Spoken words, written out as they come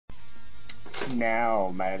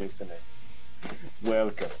Now, my listeners,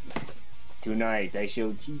 welcome. Tonight I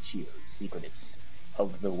shall teach you the secrets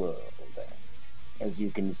of the world. As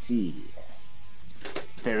you can see,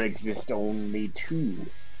 there exist only two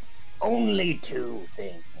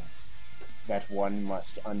things that one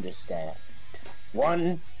must understand.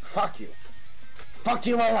 One, fuck you. Fuck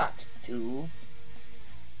you a lot. Two,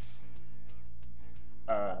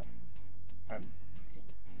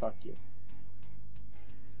 fuck you.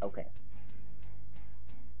 Okay.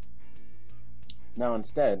 Now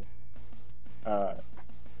instead, fuck.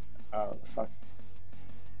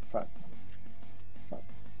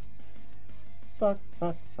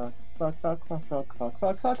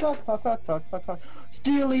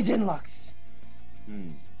 Steel Legion Lux.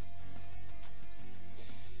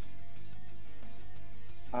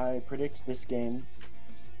 I predict this game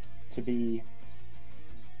to be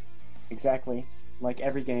exactly like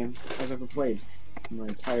every game I've ever played in my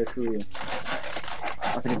entire career.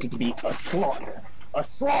 I predict it to be a slaughter. A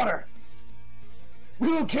slaughter! We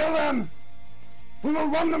will kill them! We will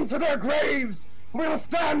run them to their graves! We will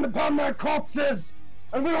stand upon their corpses!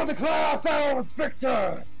 And we will declare ourselves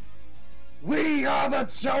victors! We are the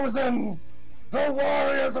chosen! The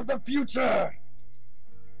warriors of the future!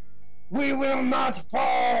 We will not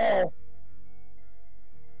fall!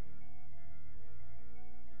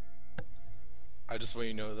 I just want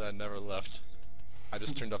you to know that I never left. I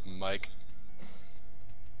just turned up the mic.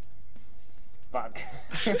 Fuck.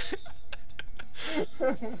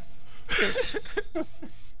 What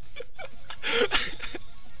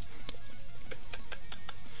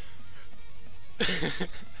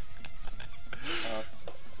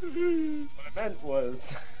I meant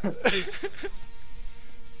was, hey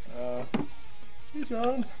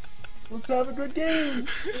John, let's have a good game,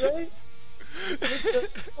 right? Let's get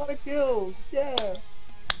a lot of kills, yeah.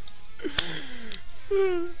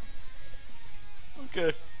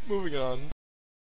 Okay, moving on.